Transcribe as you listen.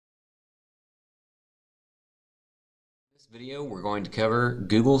this video, we're going to cover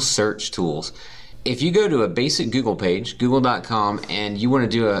Google search tools. If you go to a basic Google page, google.com, and you want to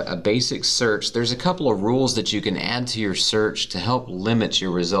do a basic search, there's a couple of rules that you can add to your search to help limit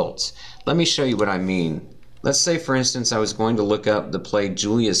your results. Let me show you what I mean. Let's say, for instance, I was going to look up the play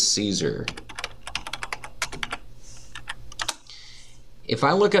Julius Caesar. If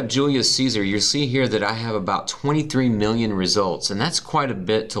I look up Julius Caesar, you'll see here that I have about 23 million results, and that's quite a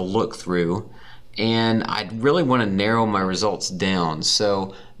bit to look through. And I really want to narrow my results down.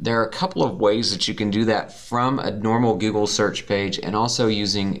 So there are a couple of ways that you can do that from a normal Google search page and also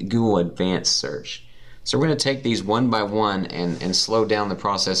using Google Advanced Search. So we're going to take these one by one and slow down the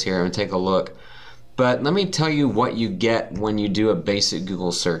process here and take a look. But let me tell you what you get when you do a basic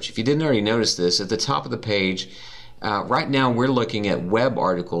Google search. If you didn't already notice this, at the top of the page, right now we're looking at web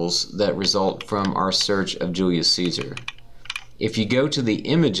articles that result from our search of Julius Caesar. If you go to the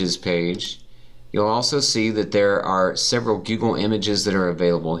images page, you'll also see that there are several Google images that are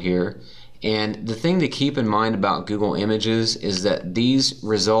available here. And the thing to keep in mind about Google Images is that these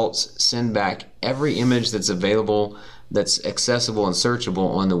results send back every image that's available, that's accessible and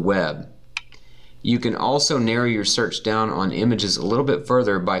searchable on the web. You can also narrow your search down on images a little bit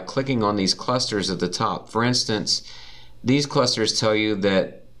further by clicking on these clusters at the top. For instance, these clusters tell you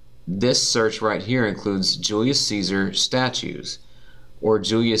that this search right here includes Julius Caesar statues or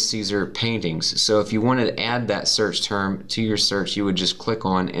Julius Caesar paintings. So if you wanted to add that search term to your search, you would just click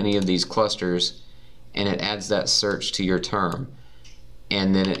on any of these clusters and it adds that search to your term,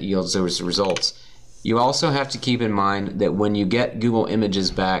 and then it yields those results. You also have to keep in mind that when you get Google Images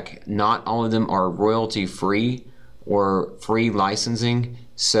back, not all of them are royalty free or free licensing.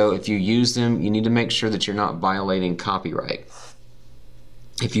 So if you use them, you need to make sure that you're not violating copyright.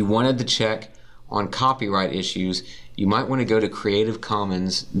 If you wanted to check on copyright issues, you might want to go to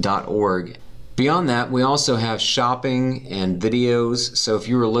creativecommons.org. Beyond that, we also have shopping and videos. So if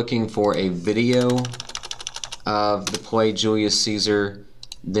you were looking for a video of the play Julius Caesar,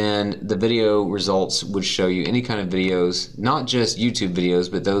 then the video results would show you any kind of videos, not just YouTube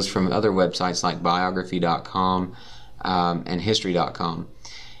videos, but those from other websites like biography.com and history.com.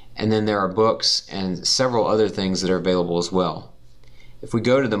 And then there are books and several other things that are available as well. If we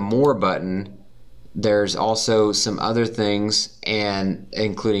go to the More button, there's also some other things, and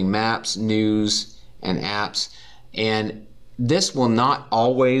including maps, news, and apps. And this will not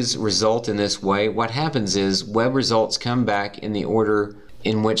always result in this way. What happens is web results come back in the order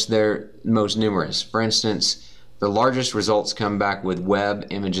in which they're most numerous. For instance, the largest results come back with web,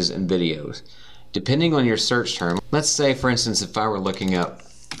 images, and videos. Depending on your search term, let's say, for instance, if I were looking up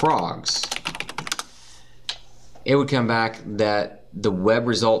frogs, it would come back that the web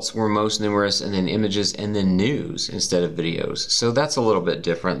results were most numerous, and then images, and then news instead of videos. So that's a little bit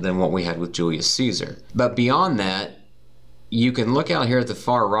different than what we had with Julius Caesar. But beyond that, you can look out here at the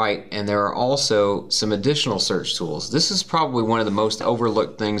far right, and there are also some additional search tools. This is probably one of the most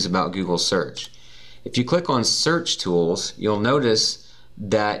overlooked things about Google search. If you click on search tools, you'll notice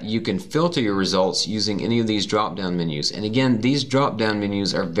that you can filter your results using any of these drop-down menus. And again, these drop-down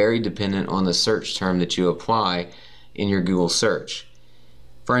menus are very dependent on the search term that you apply in your Google search.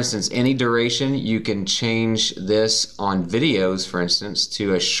 For instance, any duration, you can change this on videos, for instance,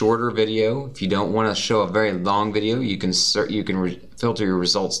 to a shorter video. If you don't want to show a very long video, you can filter your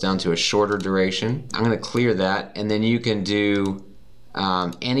results down to a shorter duration. I'm going to clear that, and then you can do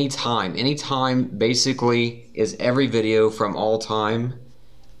anytime. Anytime basically is every video from all time,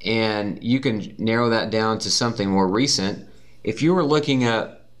 and you can narrow that down to something more recent. If you were looking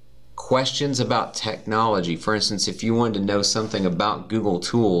at questions about technology, for instance, if you wanted to know something about Google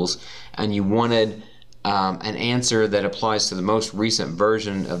tools and you wanted an answer that applies to the most recent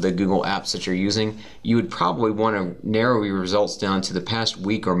version of the Google apps that you're using, you would probably want to narrow your results down to the past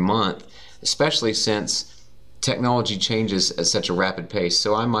week or month, especially since technology changes at such a rapid pace.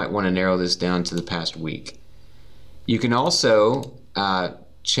 So I might want to narrow this down to the past week. You can also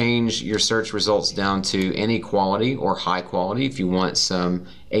change your search results down to any quality or high quality if you want some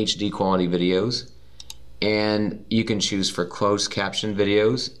HD quality videos, and you can choose for closed caption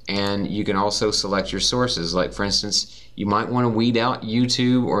videos, and you can also select your sources. Like, for instance, you might want to weed out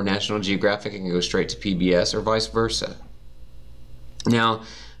YouTube or National Geographic and go straight to PBS, or vice versa. Now,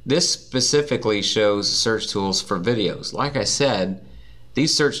 this specifically shows search tools for videos. Like I said,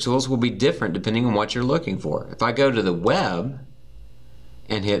 these search tools will be different depending on what you're looking for. If I go to the web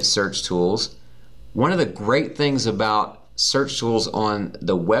and hit search tools, one of the great things about search tools on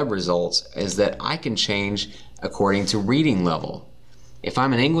the web results is that I can change according to reading level. If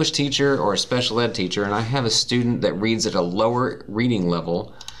I'm an English teacher or a special ed teacher and I have a student that reads at a lower reading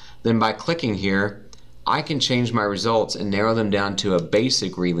level, then by clicking here, I can change my results and narrow them down to a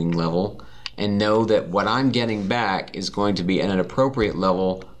basic reading level and know that what I'm getting back is going to be at an appropriate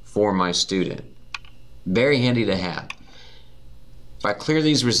level for my student. Very handy to have. If I clear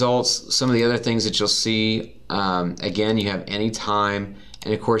these results, some of the other things that you'll see, again, you have any time,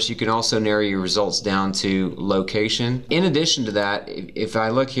 and of course you can also narrow your results down to location. In addition to that, if I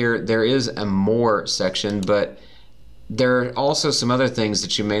look here, there is a more section, but there are also some other things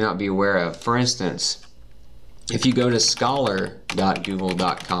that you may not be aware of. For instance, if you go to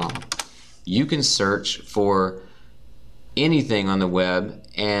scholar.google.com, you can search for anything on the web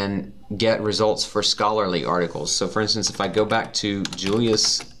and get results for scholarly articles. So for instance, if I go back to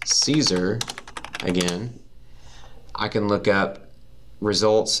Julius Caesar again, I can look up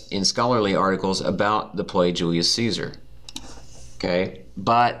results in scholarly articles about the play Julius Caesar. Okay,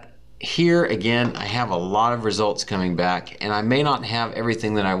 but here again, I have a lot of results coming back, and I may not have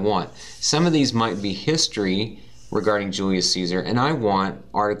everything that I want. Some of these might be history regarding Julius Caesar, and I want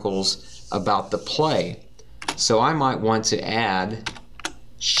articles about the play. So I might want to add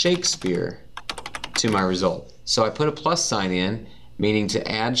Shakespeare to my result. So I put a plus sign in, meaning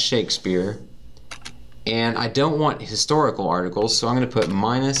to add Shakespeare, and I don't want historical articles, so I'm going to put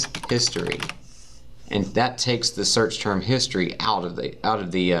minus history. And that takes the search term history out of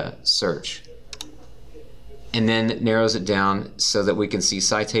the search, and then narrows it down so that we can see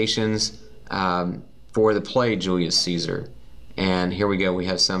citations for the play Julius Caesar. And here we go, we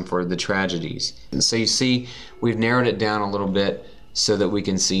have some for the tragedies. And so you see, we've narrowed it down a little bit so that we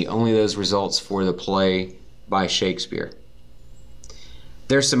can see only those results for the play by Shakespeare.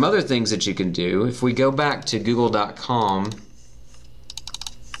 There's some other things that you can do. If we go back to google.com,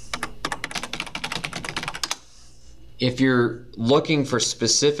 if you're looking for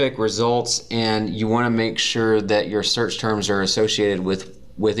specific results and you want to make sure that your search terms are associated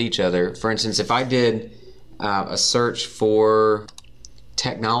with each other, for instance, if I did a search for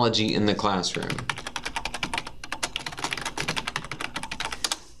technology in the classroom,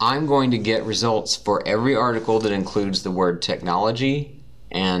 I'm going to get results for every article that includes the word technology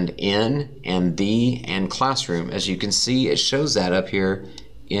and in and the and classroom. As you can see, it shows that up here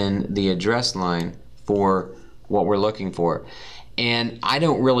in the address line for what we're looking for. And I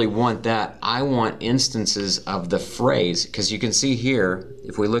don't really want that. I want instances of the phrase, because you can see here,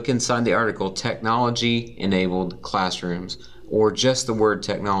 if we look inside the article, technology enabled classrooms, or just the word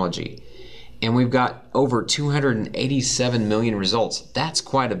technology. And we've got over 287 million results. That's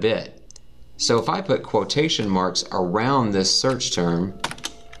quite a bit. So if I put quotation marks around this search term,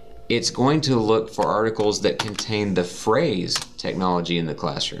 it's going to look for articles that contain the phrase technology in the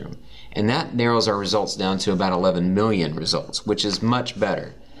classroom. And that narrows our results down to about 11 million results, which is much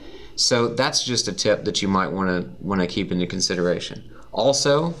better. So that's just a tip that you might want to keep into consideration.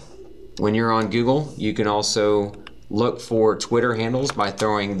 Also, when you're on Google, you can also look for Twitter handles by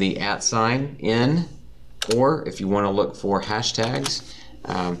throwing the @ in, or if you want to look for hashtags,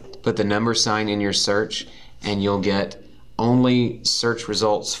 put the number sign in your search, and you'll get only search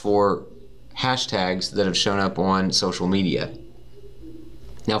results for hashtags that have shown up on social media.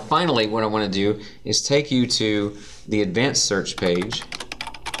 Now finally, what I want to do is take you to the advanced search page.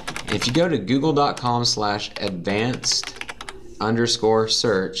 And if you go to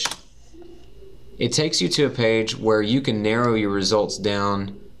google.com/advanced_search, it takes you to a page where you can narrow your results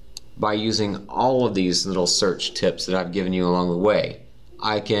down by using all of these little search tips that I've given you along the way.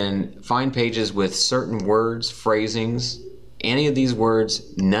 I can find pages with certain words, phrasings, any of these words,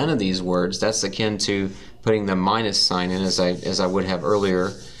 none of these words. That's akin to putting the minus sign in as I would have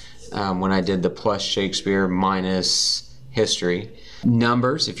earlier when I did the plus Shakespeare minus history.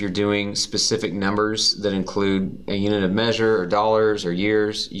 Numbers, if you're doing specific numbers that include a unit of measure or dollars or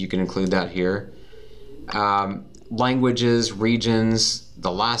years, you can include that here. Languages, regions,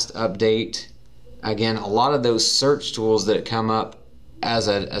 the last update. Again, a lot of those search tools that come up as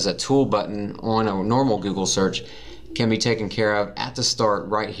a tool button on a normal Google search can be taken care of at the start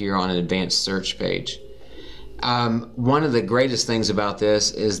right here on an advanced search page. One of the greatest things about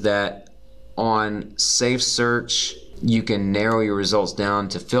this is that on Safe Search, you can narrow your results down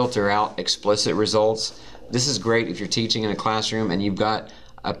to filter out explicit results. This is great if you're teaching in a classroom and you've got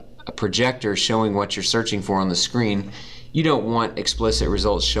a projector showing what you're searching for on the screen. You don't want explicit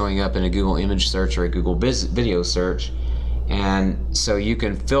results showing up in a Google image search or a Google video search. And so you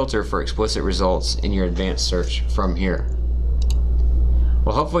can filter for explicit results in your advanced search from here.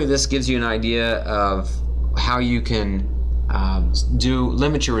 Well, hopefully this gives you an idea of how you can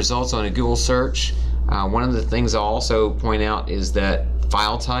limit your results on a Google search. One of the things I'll also point out is that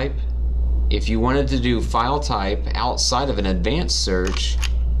file type. If you wanted to do file type outside of an advanced search,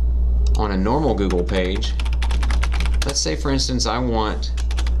 on a normal Google page, let's say for instance I want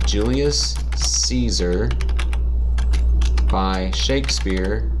Julius Caesar by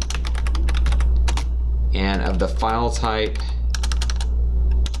Shakespeare, and of the file type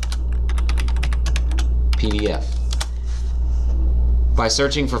PDF. By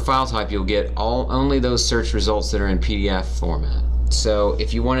searching for file type, you'll get only those search results that are in PDF format. So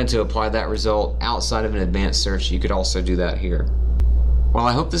if you wanted to apply that result outside of an advanced search, you could also do that here. Well,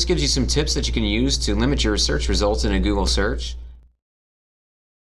 I hope this gives you some tips that you can use to limit your search results in a Google search.